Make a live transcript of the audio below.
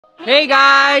Hey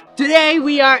guys! Today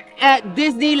we are at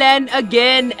Disneyland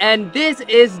again, and this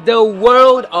is the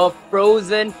world of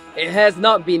Frozen. It has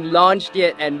not been launched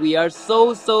yet, and we are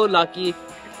so lucky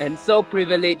and so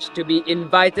privileged to be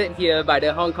invited here by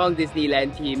the Hong Kong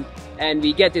Disneyland team. And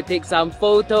we get to take some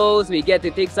photos, we get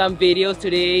to take some videos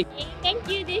today. Thank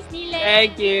you, Disneyland!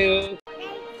 Thank you!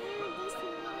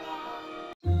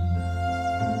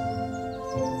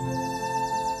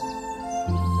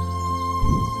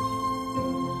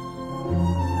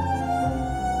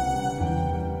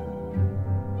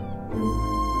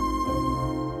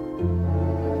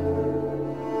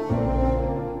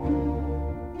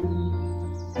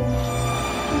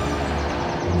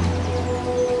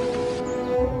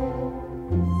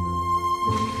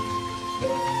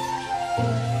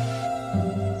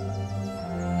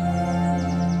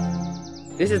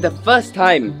 This is the first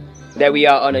time that we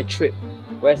are on a trip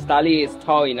where Starly is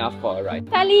tall enough for a ride.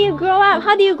 Starly, you grow up.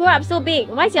 How do you grow up so big?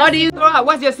 How do you grow up?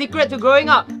 What's your secret to growing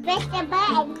up? Vegetable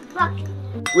and rock.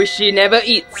 Which she never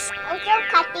eats. Also,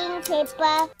 cutting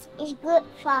paper is good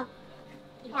for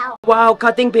health. Wow,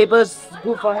 cutting paper is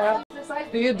good for health.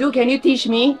 Can you teach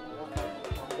me?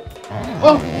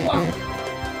 Oh! Wow.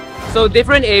 So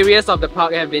different areas of the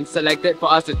park have been selected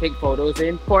for us to take photos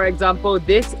in. For example,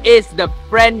 this is the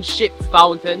Friendship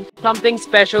Fountain. Something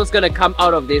special is gonna come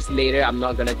out of this later. I'm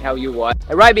not gonna tell you what.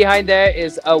 And right behind there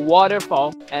is a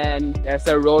waterfall, and there's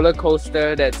a roller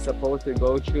coaster that's supposed to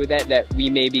go through that we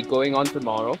may be going on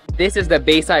tomorrow. This is the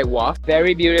Bayside Wharf.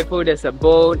 Very beautiful. There's a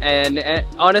boat, and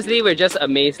honestly, we're just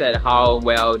amazed at how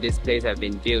well this place has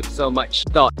been built. So much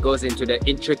thought goes into the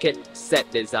intricate set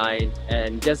design,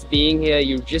 and just being here,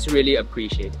 you just really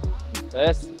appreciate it.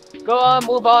 Let's go on,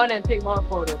 move on, and take more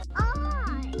photos. Oh,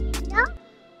 no.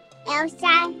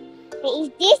 Elsa,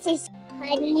 this is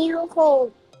her new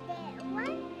home. The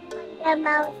one on the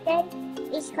mountain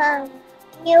is her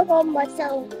new home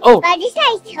also. Oh. But this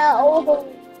is her old home.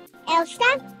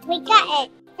 Elsa, we got at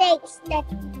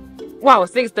 6:30. Wow,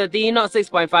 6:30, not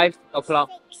 6:5 o'clock.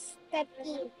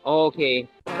 6:30. Okay.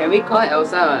 Can we call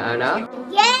Elsa and Anna?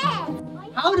 Yes!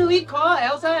 How do we call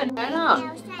Elsa and Anna?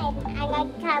 Elsa and Anna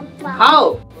come from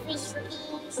How?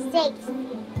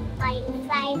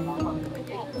 56.5 minutes.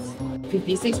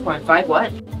 56.5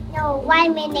 what? No,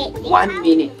 1 minute. 1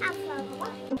 minute. Up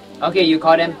from Okay, you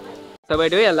call them. So we're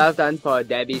doing a last dance for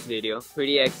Debbie's video.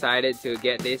 Pretty excited to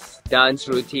get this dance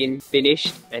routine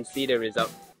finished and see the result.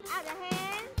 Out the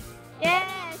hand.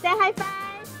 Yeah, say high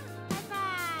five.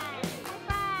 High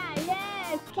five.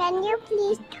 Yes. Can you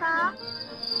please talk?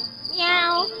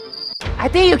 Meow. I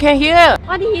think you can hear.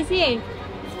 What did he say?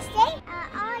 She said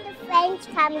all the friends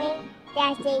coming.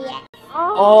 They say yes.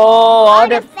 Oh, All all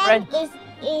the the friends.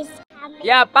 is coming.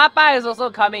 Yeah, Papa is also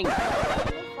coming.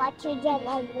 For children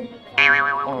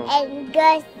and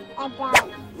girls adults.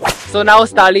 So now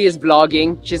Starly is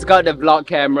vlogging. She's got the vlog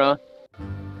camera.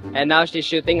 And now she's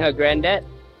shooting her granddad.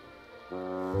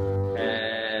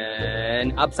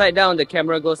 And upside down, the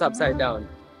camera goes upside down.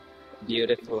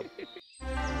 Beautiful.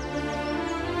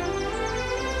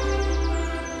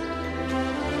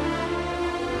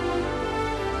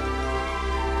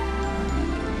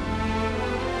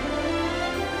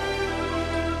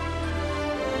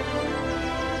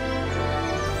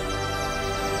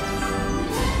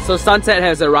 So sunset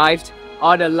has arrived.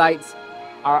 All the lights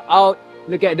are out.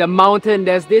 Look at the mountain.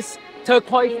 There's this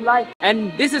turquoise light.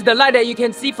 And this is the light that you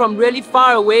can see from really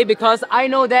far away, because I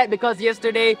know that because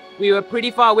yesterday we were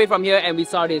pretty far away from here and we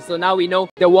saw this. So now we know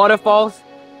the waterfalls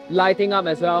lighting up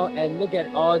as well. And look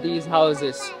at all these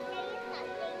houses.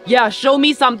 Yeah, show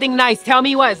me something nice. Tell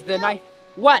me what's the nice.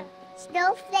 What?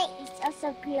 Snowflake is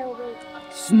also glowing.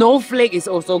 Snowflake is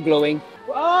also glowing.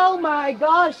 Oh my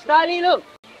gosh, Starly, look.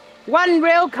 One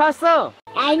real castle.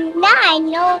 And now I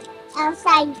know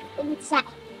outside inside.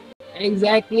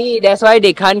 Exactly. That's why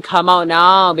they can't come out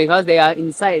now, because they are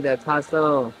inside the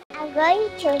castle. I'm going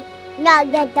to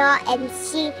knock the door and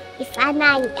see if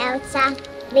Anna and Elsa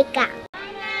wake up.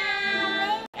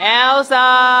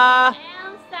 Elsa!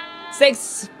 Elsa.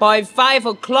 6:5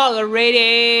 o'clock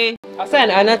already. Elsa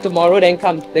and Anna tomorrow then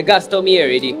come. The guards told me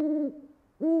already.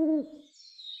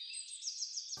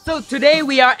 So today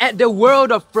we are at the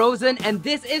world of Frozen, and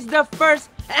this is the first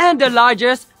and the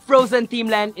largest Frozen theme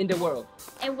land in the world.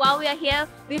 And while we are here,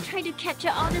 we're trying to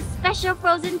capture all the special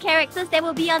Frozen characters that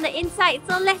will be on the inside.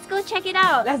 So let's go check it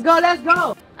out. Let's go, let's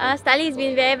go! Starly has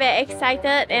been very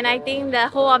excited, and I think the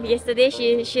whole of yesterday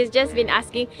she's just been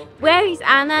asking, where is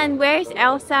Anna and where is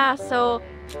Elsa? So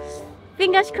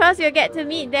fingers crossed you'll get to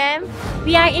meet them.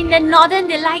 We are in the Northern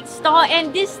Delight store,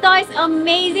 and this store is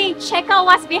amazing. Check out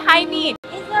what's behind me.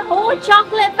 It's a whole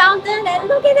chocolate fountain, and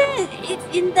look at it. It's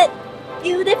in the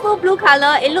beautiful blue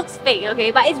color. It looks fake,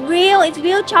 okay, but it's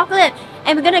real chocolate.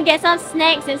 And we're gonna get some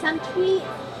snacks and some treats.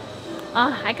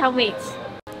 Oh, I can't wait.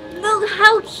 Look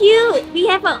how cute! We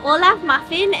have an Olaf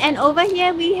muffin, and over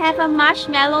here we have a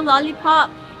marshmallow lollipop.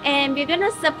 And we're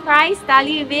gonna surprise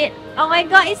Starly with it. Oh my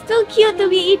god, it's too cute to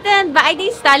be eaten, but I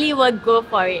think Starly will go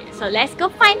for it. So let's go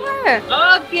find her.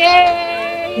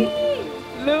 Okay!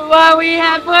 Look what we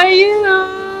have for you!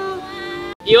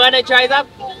 You wanna try some?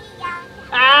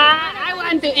 I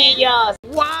want to eat yours!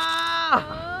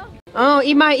 Wow! Oh,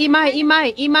 eat mine, eat mine, eat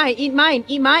mine, eat mine, eat mine,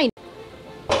 eat mine!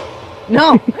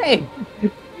 No! Hey!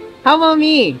 How about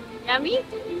me? Yummy?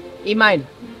 Eat mine.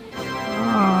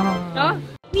 Oh.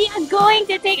 We are going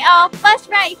to take our first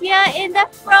ride here in the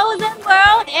Frozen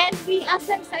world, and we are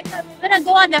so excited. We're gonna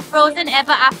go on the Frozen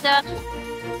Ever After.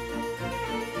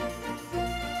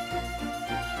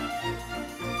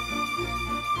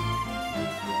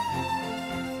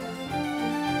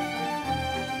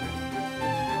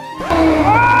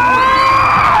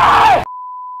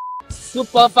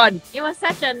 Super fun! It was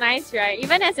such a nice ride.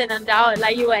 Even as an adult,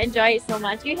 like you will enjoy it so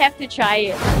much. You have to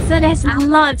try it. So there's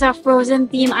lots of Frozen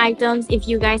theme items. If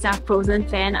you guys are Frozen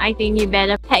fan, I think you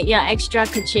better pack your extra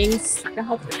kachings.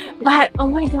 But oh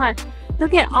my god,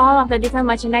 look at all of the different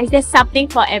merchandise. There's something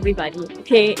for everybody.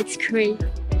 Okay, it's great.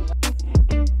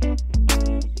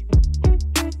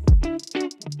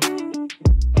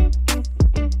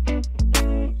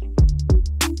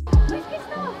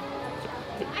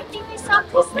 I think we saw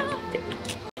Crystal.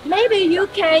 Maybe you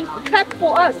can cut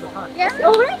for us. Yes,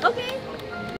 alright, okay.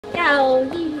 Now, 1、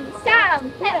3、跳。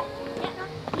1、3。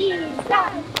1、2、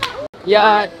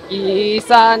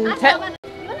3、跳。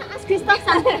You wanna ask Crystal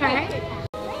something, right?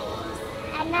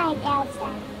 Anna and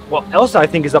Elsa. Well, Elsa, I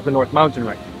think, is up the North Mountain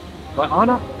right now. But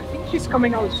Anna, I think she's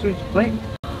coming out soon to play.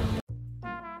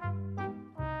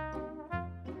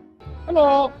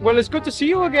 Hello. Well, it's good to see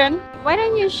you again. Why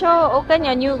don't you open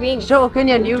your new wings? Show open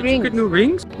your new Did you ring. get new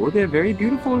rings? Oh, they're very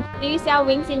beautiful. Do you sell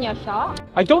wings in your shop?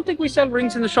 I don't think we sell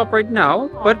rings in the shop right now,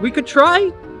 but we could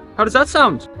try. How does that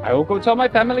sound? I will go tell my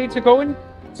family to go and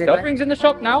sell rings in the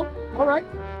shop now. All right.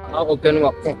 I'll open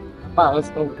up. Wow, let's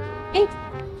go. Hey.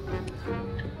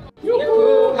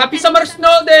 Happy summer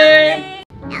snow day!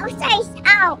 Elsa is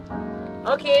out.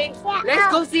 Okay, Yeah, let's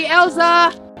out. go see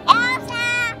Elsa. Elsa!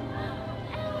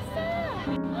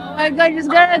 Oh my god, just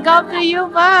gonna come to you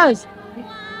first.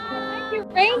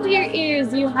 Reindeer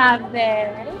ears you have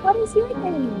there. What is your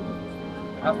name?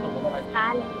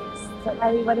 Alex. So,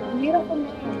 what a beautiful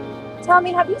name. Tell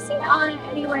me, have you seen Anna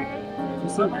anywhere? You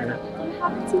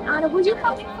haven't seen Anna. Would you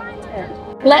help me find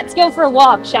her? Let's go for a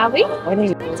walk, shall we? Let's find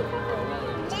Anna.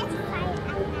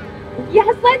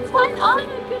 Yes, let's find Anna.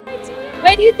 Good idea.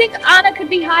 Where do you think Anna could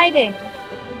be hiding?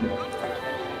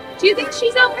 Do you think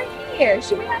she's over here?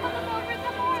 Should we have a look over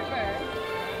the harbor?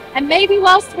 And maybe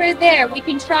whilst we're there, we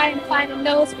can try and find a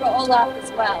nose for Olaf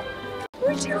as well.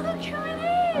 Would you look who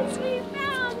it is? We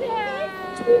found her.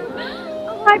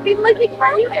 Oh, I've been looking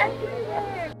for you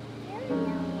everywhere.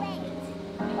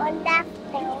 Olaf's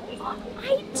nose.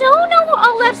 I don't know what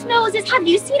Olaf's nose is. Have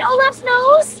you seen Olaf's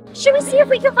nose? Should we see if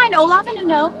we can find Olaf in a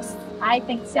nose? I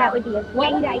think so. That would be a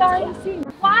great idea.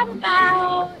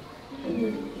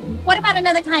 What about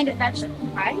another kind of vegetable,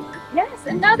 right? Yes,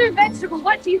 another vegetable.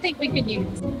 What do you think we could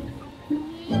use?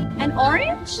 An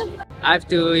orange? I have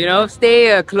to, stay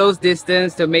a close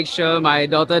distance to make sure my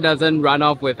daughter doesn't run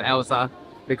off with Elsa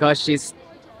because she's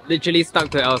literally stuck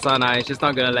to Elsa now and she's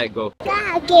not gonna let go.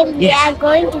 Okay, we are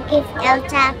going to give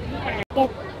Elsa the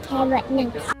carrot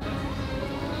nuts.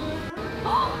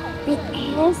 It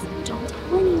is. Don't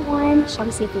tell anyone. Shall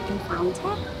we see if we can find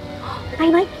her? I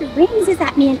like your rings. Is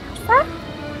that me and Elsa?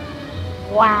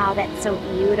 Wow, that's so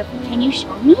beautiful. Can you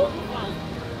show me?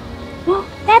 Oh,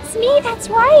 that's me. That's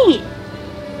right.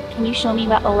 Can you show me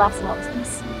what Olaf's nose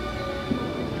is?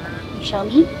 Can you show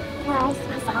me? Yes.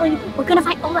 We're gonna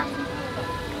find Olaf.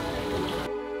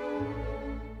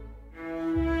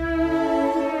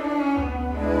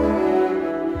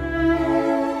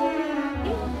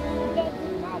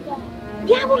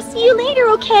 Yeah, we'll see you later,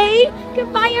 okay?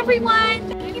 Goodbye, everyone.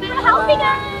 Thank you for helping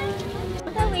us.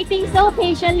 After waiting so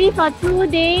patiently for 2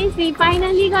 days, we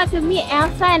finally got to meet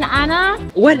Elsa and Anna.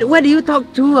 What do you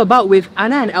talk to about with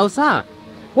Anna and Elsa?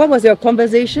 What was your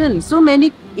conversation? So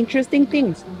many interesting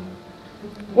things.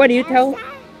 What do you tell? Elsa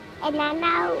and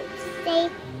Anna say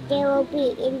they will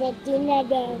be in the dinner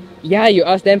there. Yeah, you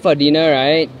asked them for dinner,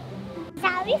 right?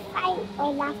 Shall we find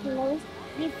Olaf's nose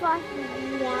before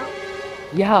he melts?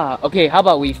 Yeah, okay, how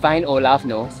about we find Olaf's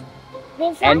nose?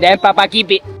 Before And then Papa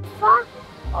keep it. Before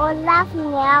Olaf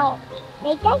melts.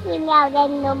 Later he melts,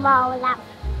 then no more Olaf.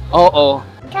 Oh.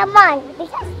 Come on,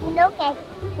 because look at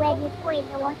where you put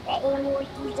in the water, it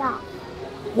will dissolve.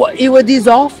 What? It will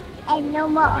dissolve? And no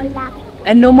more Olaf.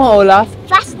 And no more Olaf?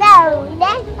 Faster!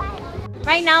 Let's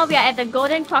Right now we are at the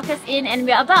Golden Crocus Inn and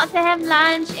we're about to have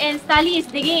lunch and Starly is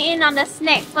digging in on the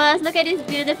snack first. Look at this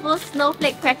beautiful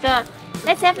snowflake cracker.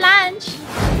 Let's have lunch!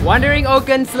 Wandering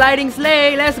Oaken sliding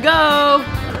sleigh, let's go!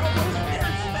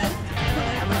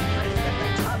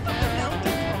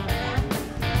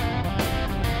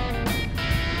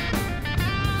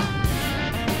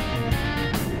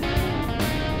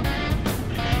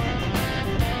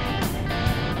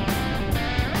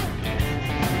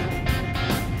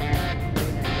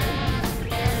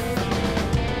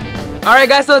 Alright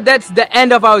guys, so that's the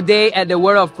end of our day at the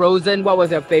World of Frozen. What was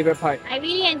your favorite part? I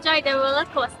really enjoyed the roller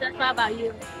coaster. What about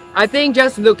you? I think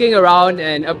just looking around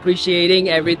and appreciating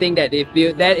everything that they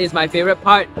built, that is my favorite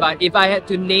part. But if I had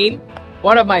to name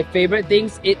one of my favorite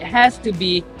things, it has to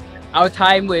be our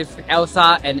time with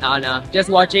Elsa and Anna. Just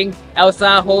watching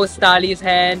Elsa hold Starly's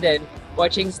hand and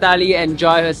watching Starly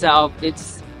enjoy herself,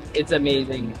 it's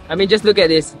amazing. I mean, just look at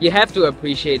this. You have to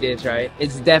appreciate this, right?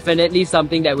 It's definitely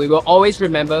something that we will always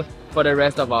remember for the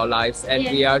rest of our lives, and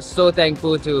we are so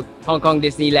thankful to Hong Kong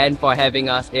Disneyland for having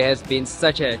us. It has been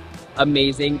such an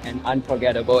amazing and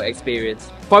unforgettable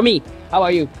experience for me. How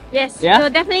about you? Yes, Yeah? we'll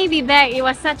definitely be back. It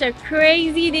was such a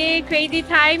crazy day, crazy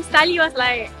time. Starly was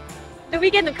like, do we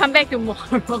get to come back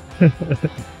tomorrow?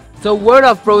 So World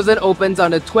of Frozen opens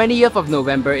on the 20th of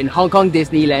November in Hong Kong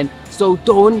Disneyland, so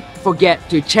don't forget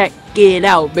to check it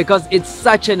out because it's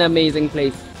such an amazing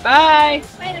place. Bye!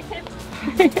 Bye,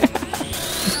 the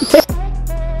cat.